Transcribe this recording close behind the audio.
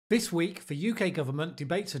This week, the UK government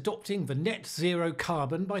debates adopting the net zero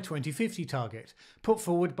carbon by 2050 target, put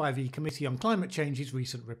forward by the Committee on Climate Change's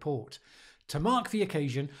recent report. To mark the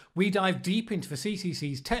occasion, we dive deep into the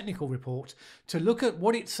CCC's technical report to look at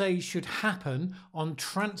what it says should happen on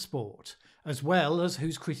transport, as well as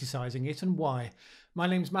who's criticising it and why. My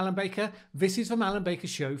name's Mallen Baker. This is the Mallen Baker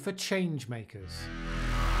Show for Changemakers.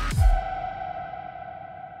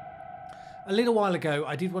 A little while ago,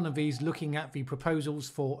 I did one of these looking at the proposals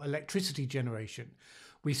for electricity generation.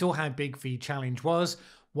 We saw how big the challenge was,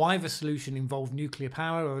 why the solution involved nuclear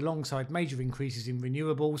power alongside major increases in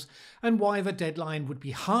renewables, and why the deadline would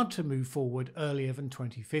be hard to move forward earlier than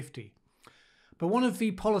 2050. But one of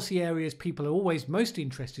the policy areas people are always most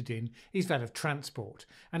interested in is that of transport.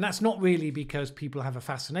 And that's not really because people have a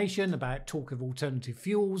fascination about talk of alternative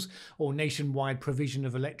fuels or nationwide provision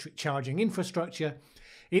of electric charging infrastructure.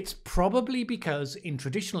 It's probably because in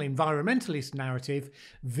traditional environmentalist narrative,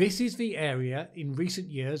 this is the area in recent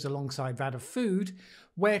years, alongside that of food,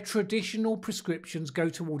 where traditional prescriptions go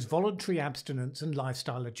towards voluntary abstinence and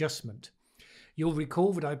lifestyle adjustment. You'll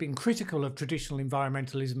recall that I've been critical of traditional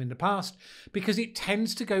environmentalism in the past because it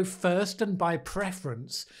tends to go first and by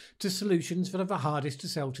preference to solutions that are the hardest to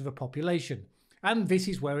sell to the population. And this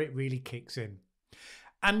is where it really kicks in.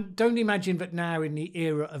 And don't imagine that now in the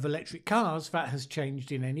era of electric cars that has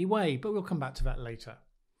changed in any way, but we'll come back to that later.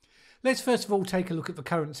 Let's first of all take a look at the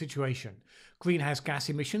current situation. Greenhouse gas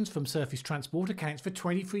emissions from surface transport accounts for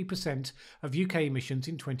 23% of UK emissions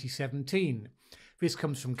in 2017. This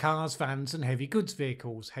comes from cars, vans and heavy goods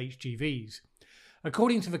vehicles, HGVs.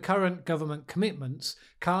 According to the current government commitments,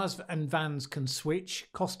 cars and vans can switch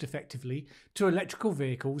cost effectively to electrical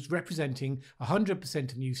vehicles, representing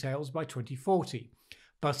 100% of new sales by 2040.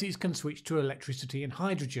 Buses can switch to electricity and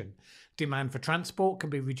hydrogen. Demand for transport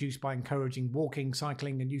can be reduced by encouraging walking,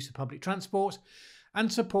 cycling and use of public transport,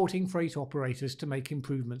 and supporting freight operators to make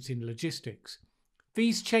improvements in logistics.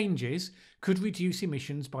 These changes could reduce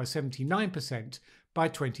emissions by 79% by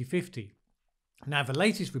 2050. Now, the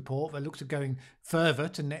latest report that looked at going further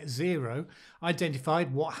to net zero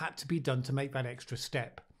identified what had to be done to make that extra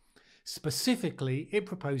step. Specifically, it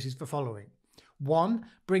proposes the following. 1.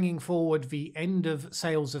 Bringing forward the end of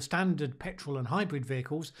sales of standard petrol and hybrid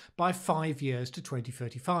vehicles by 5 years to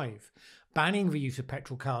 2035. Banning the use of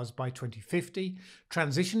petrol cars by 2050.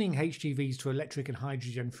 Transitioning HGVs to electric and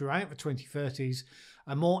hydrogen throughout the 2030s.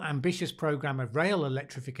 A more ambitious programme of rail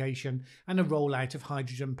electrification and a rollout of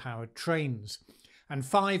hydrogen-powered trains. And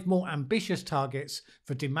 5 more ambitious targets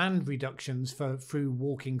for demand reductions through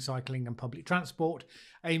walking, cycling and public transport,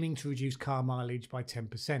 aiming to reduce car mileage by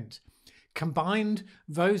 10%. Combined,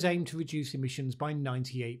 those aim to reduce emissions by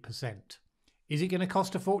 98%. Is it going to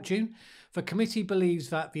cost a fortune? The committee believes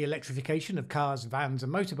that the electrification of cars, vans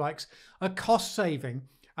and motorbikes are cost-saving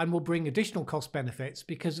and will bring additional cost benefits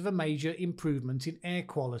because of a major improvement in air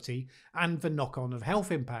quality and the knock-on of health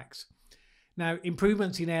impacts. Now,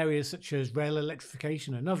 improvements in areas such as rail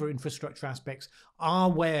electrification and other infrastructure aspects are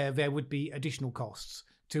where there would be additional costs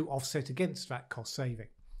to offset against that cost saving.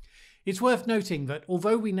 It's worth noting that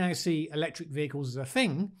although we now see electric vehicles as a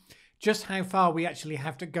thing, just how far we actually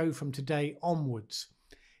have to go from today onwards.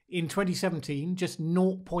 In 2017, just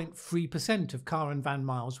 0.3% of car and van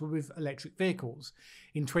miles were with electric vehicles.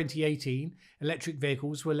 In 2018, electric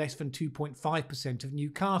vehicles were less than 2.5% of new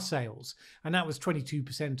car sales, and that was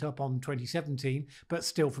 22% up on 2017, but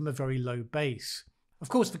still from a very low base. Of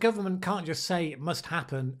course, the government can't just say it must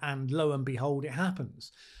happen and lo and behold it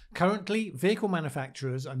happens. Currently, vehicle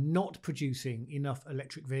manufacturers are not producing enough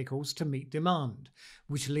electric vehicles to meet demand,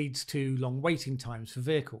 which leads to long waiting times for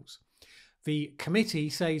vehicles. The committee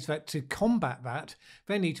says that to combat that,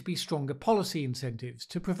 there need to be stronger policy incentives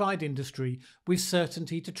to provide industry with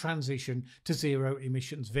certainty to transition to zero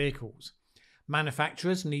emissions vehicles.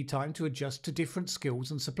 Manufacturers need time to adjust to different skills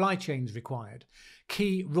and supply chains required.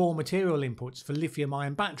 Key raw material inputs for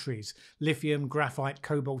lithium-ion batteries, lithium, graphite,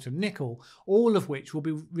 cobalt and nickel, all of which will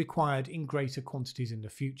be required in greater quantities in the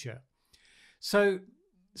future. So,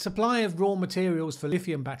 supply of raw materials for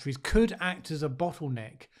lithium batteries could act as a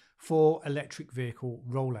bottleneck for electric vehicle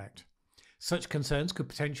rollout. Such concerns could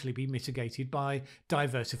potentially be mitigated by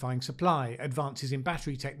diversifying supply, advances in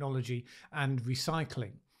battery technology and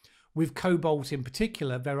recycling. With cobalt in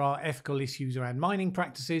particular, there are ethical issues around mining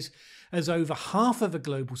practices, as over half of the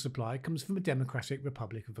global supply comes from the Democratic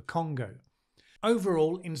Republic of the Congo.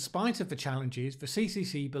 Overall, in spite of the challenges, the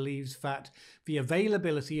CCC believes that the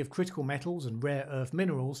availability of critical metals and rare earth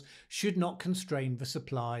minerals should not constrain the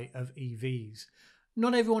supply of EVs.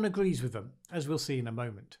 Not everyone agrees with them, as we'll see in a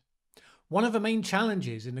moment. One of the main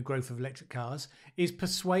challenges in the growth of electric cars is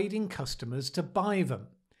persuading customers to buy them.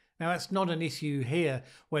 Now, that's not an issue here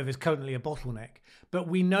where there's currently a bottleneck, but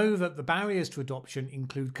we know that the barriers to adoption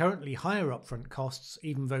include currently higher upfront costs,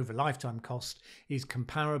 even though the lifetime cost is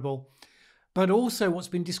comparable, but also what's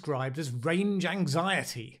been described as range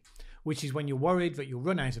anxiety, which is when you're worried that you'll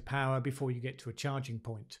run out of power before you get to a charging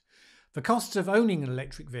point. The costs of owning an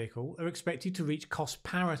electric vehicle are expected to reach cost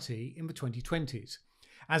parity in the 2020s.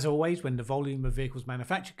 As always, when the volume of vehicles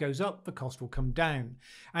manufactured goes up, the cost will come down,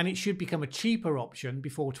 and it should become a cheaper option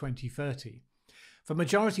before 2030. The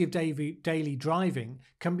majority of daily driving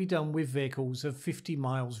can be done with vehicles of 50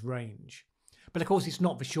 miles range. But of course, it's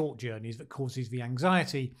not the short journeys that causes the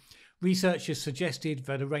anxiety. Researchers suggested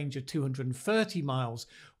that a range of 230 miles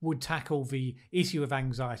would tackle the issue of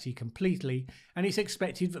anxiety completely, and it's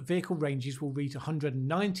expected that vehicle ranges will reach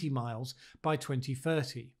 190 miles by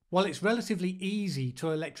 2030. While it's relatively easy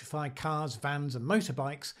to electrify cars, vans and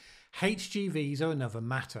motorbikes, HGVs are another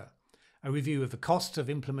matter. A review of the costs of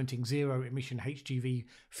implementing zero-emission HGV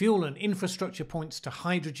fuel and infrastructure points to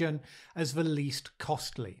hydrogen as the least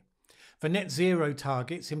costly. The net zero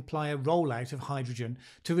targets imply a rollout of hydrogen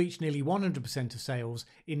to reach nearly 100% of sales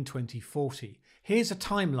in 2040. Here's a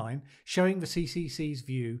timeline showing the CCC's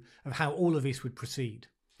view of how all of this would proceed.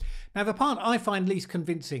 Now, the part I find least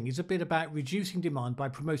convincing is a bit about reducing demand by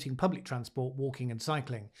promoting public transport, walking and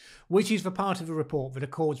cycling, which is the part of the report that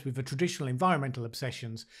accords with the traditional environmental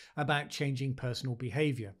obsessions about changing personal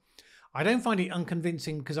behaviour. I don't find it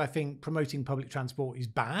unconvincing because I think promoting public transport is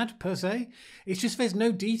bad per se. It's just there's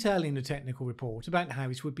no detail in the technical report about how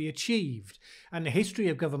this would be achieved, and the history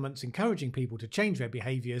of governments encouraging people to change their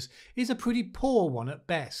behaviours is a pretty poor one at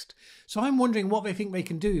best. So I'm wondering what they think they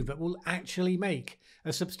can do that will actually make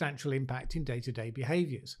a substantial impact in day-to-day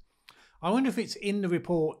behaviours. I wonder if it's in the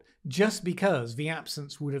report just because the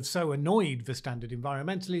absence would have so annoyed the standard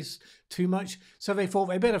environmentalists too much, so they thought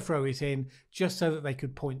they better throw it in just so that they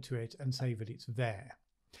could point to it and say that it's there.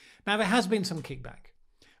 Now, there has been some kickback.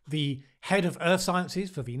 The head of Earth Sciences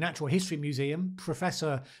for the Natural History Museum,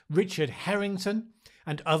 Professor Richard Harrington,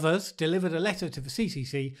 and others delivered a letter to the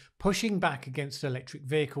CCC pushing back against electric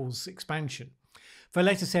vehicles expansion. The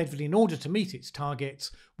letter said that in order to meet its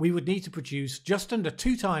targets, we would need to produce just under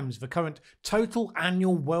 2 times the current total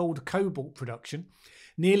annual world cobalt production,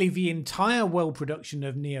 nearly the entire world production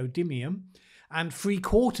of neodymium, and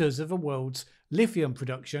 3/4 of the world's lithium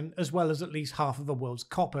production, as well as at least half of the world's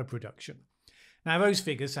copper production. Now, those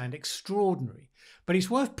figures sound extraordinary, but it's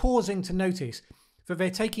worth pausing to notice that they're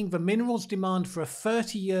taking the minerals demand for a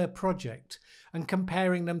 30-year project and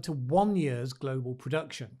comparing them to 1 year's global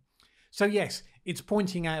production. So yes, it's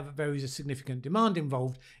pointing out that there is a significant demand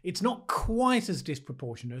involved. It's not quite as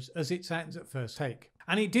disproportionate as it sounds at first take.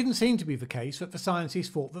 And it didn't seem to be the case that the scientists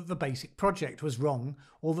thought that the basic project was wrong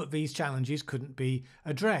or that these challenges couldn't be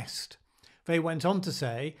addressed. They went on to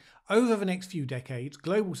say, over the next few decades,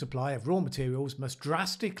 global supply of raw materials must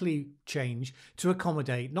drastically change to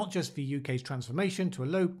accommodate not just the UK's transformation to a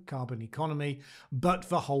low-carbon economy, but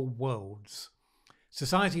the whole world's.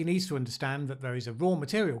 Society needs to understand that there is a raw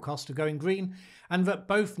material cost to going green, and that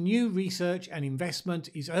both new research and investment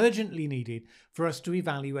is urgently needed for us to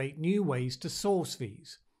evaluate new ways to source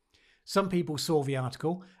these. Some people saw the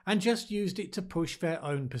article and just used it to push their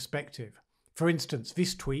own perspective. For instance,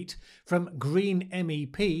 this tweet from Green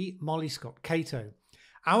MEP Molly Scott Cato.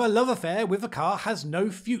 Our love affair with the car has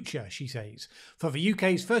no future, she says. For the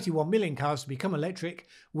UK's 31 million cars to become electric,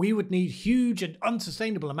 we would need huge and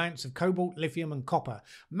unsustainable amounts of cobalt, lithium and copper.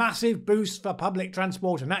 Massive boosts for public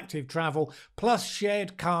transport and active travel, plus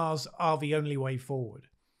shared cars are the only way forward.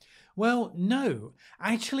 Well, no.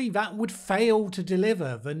 Actually, that would fail to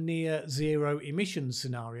deliver the near zero emissions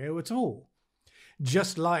scenario at all.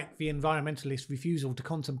 Just like the environmentalist refusal to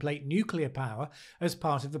contemplate nuclear power as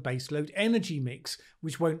part of the baseload energy mix,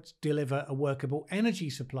 which won't deliver a workable energy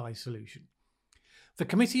supply solution. The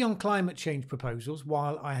Committee on Climate Change proposals,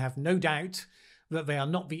 while I have no doubt that they are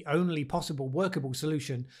not the only possible workable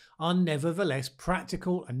solution, are nevertheless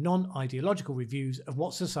practical and non-ideological reviews of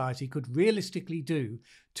what society could realistically do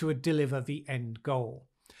to deliver the end goal.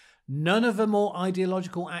 None of the more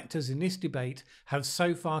ideological actors in this debate have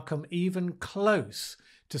so far come even close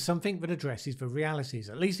to something that addresses the realities.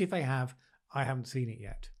 At least if they have, I haven't seen it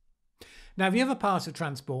yet. Now, the other part of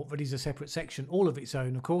transport that is a separate section all of its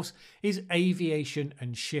own, of course, is aviation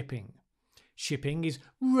and shipping. Shipping is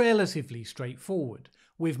relatively straightforward.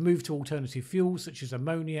 With move to alternative fuels such as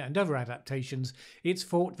ammonia and other adaptations, it's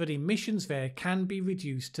thought that emissions there can be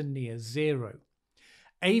reduced to near zero.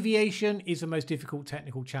 Aviation is the most difficult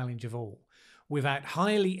technical challenge of all. Without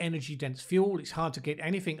highly energy-dense fuel, it's hard to get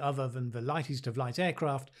anything other than the lightest of light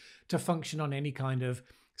aircraft to function on any kind of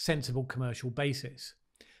sensible commercial basis.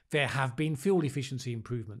 There have been fuel efficiency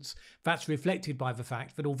improvements. That's reflected by the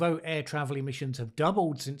fact that although air travel emissions have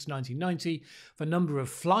doubled since 1990, the number of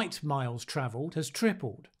flight miles travelled has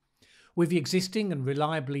tripled. With the existing and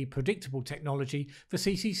reliably predictable technology, the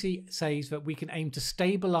CCC says that we can aim to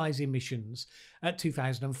stabilise emissions at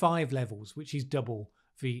 2005 levels, which is double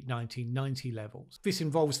the 1990 levels. This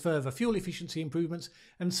involves further fuel efficiency improvements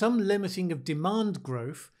and some limiting of demand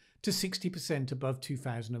growth to 60% above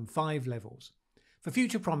 2005 levels. The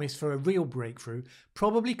future promise for a real breakthrough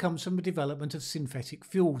probably comes from the development of synthetic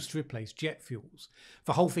fuels to replace jet fuels.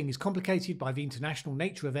 The whole thing is complicated by the international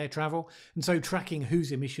nature of air travel, and so tracking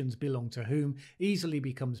whose emissions belong to whom easily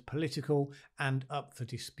becomes political and up for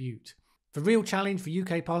dispute. The real challenge the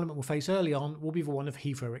UK Parliament will face early on will be the one of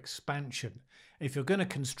Heathrow expansion. If you're going to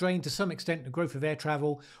constrain to some extent the growth of air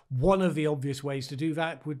travel, one of the obvious ways to do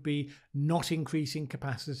that would be not increasing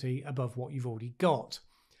capacity above what you've already got.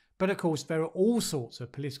 But of course, there are all sorts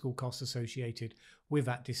of political costs associated with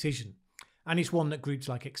that decision. And it's one that groups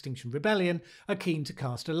like Extinction Rebellion are keen to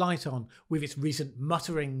cast a light on, with its recent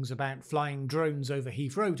mutterings about flying drones over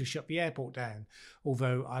Heathrow to shut the airport down,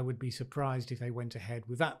 although I would be surprised if they went ahead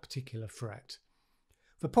with that particular threat.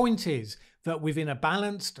 The point is that within a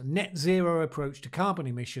balanced net zero approach to carbon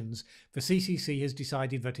emissions, the CCC has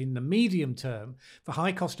decided that in the medium term, the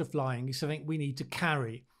high cost of flying is something we need to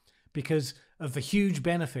carry, because of the huge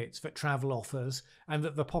benefits that travel offers, and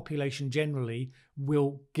that the population generally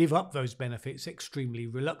will give up those benefits extremely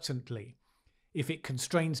reluctantly. If it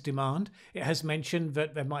constrains demand, it has mentioned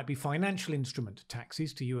that there might be financial instrument,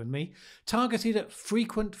 taxes to you and me, targeted at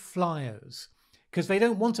frequent flyers, because they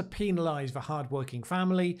don't want to penalise the hard-working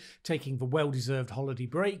family taking the well-deserved holiday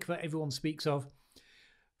break that everyone speaks of.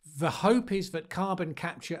 The hope is that carbon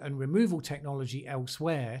capture and removal technology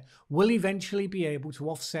elsewhere will eventually be able to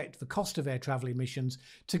offset the cost of air travel emissions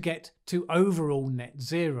to get to overall net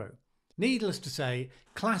zero. Needless to say,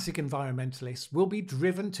 classic environmentalists will be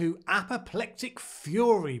driven to apoplectic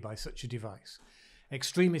fury by such a device.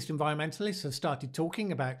 Extremist environmentalists have started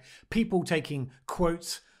talking about people taking,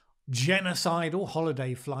 quotes, genocidal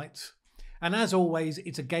holiday flights. And as always,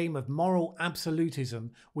 it's a game of moral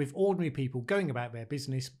absolutism, with ordinary people going about their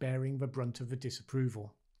business bearing the brunt of the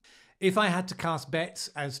disapproval. If I had to cast bets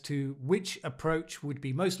as to which approach would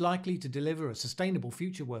be most likely to deliver a sustainable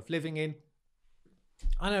future worth living in,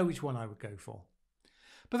 I know which one I would go for.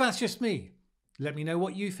 But that's just me. Let me know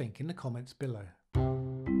what you think in the comments below.